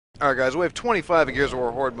Alright guys, we have 25 of Gears of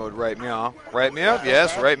War Horde mode, right meow. Right meow?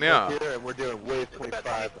 Yes, right meow. Here, and we're doing wave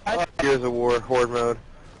 25 Gears of War Horde mode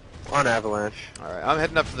on Avalanche. Alright, I'm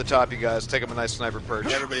heading up to the top, you guys. Take up a nice sniper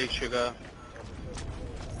perch. Everybody should go.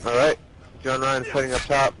 Alright, John Ryan's heading up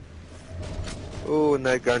top. Ooh, and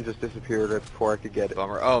that gun just disappeared right before I could get it.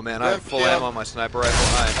 Bummer. Oh man, I have full ammo on my sniper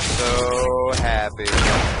rifle. I'm so happy.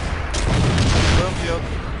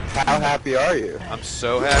 How happy are you? I'm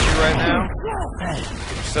so happy right now.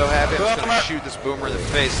 I'm so happy. I'm just gonna shoot this boomer in the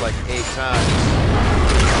face like 8 times.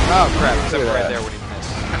 Oh crap, except right there when he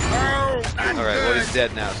missed. Alright, well he's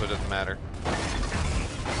dead now, so it doesn't matter.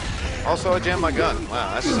 Also, I jammed my gun.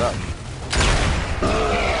 Wow, that sucks.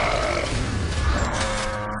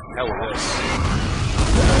 Hell with this.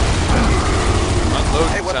 Unload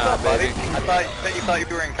Hey, what's time, up, buddy? baby. I thought you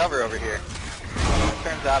were in cover over here.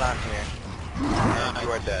 Turns out I'm here.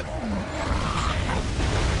 You are dead.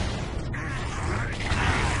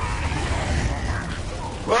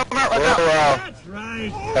 Well, wow.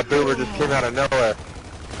 That boomer just came out of nowhere.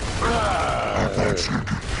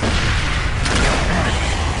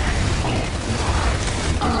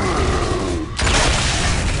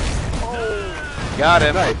 Got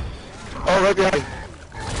him. Nice. Oh, right behind.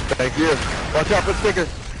 Thank you. Watch out for stickers.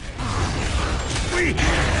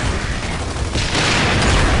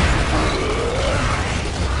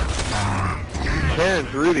 Tearing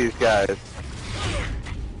through these guys.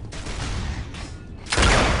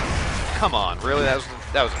 Come on, really? That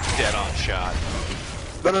was a dead-on shot.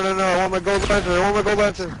 No, no, no, no. I want my gold lantern. I want my gold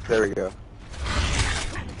lantern. There we go.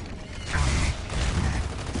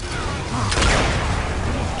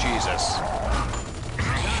 Jesus.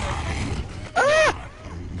 Ah!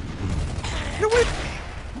 No, wait.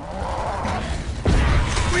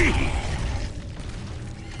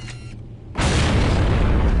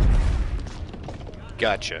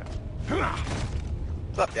 Gotcha.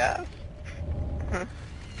 What's up, guys?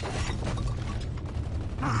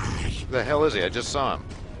 The hell is he? I just saw him.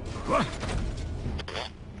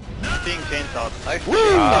 Being chainsawed. Nice Woo!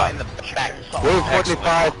 in the back. Wave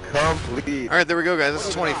 25 complete. Alright, there we go, guys. This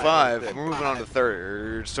is 25. We're moving on to 30.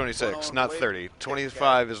 Or 26, not 30.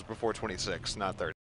 25 is before 26, not 30.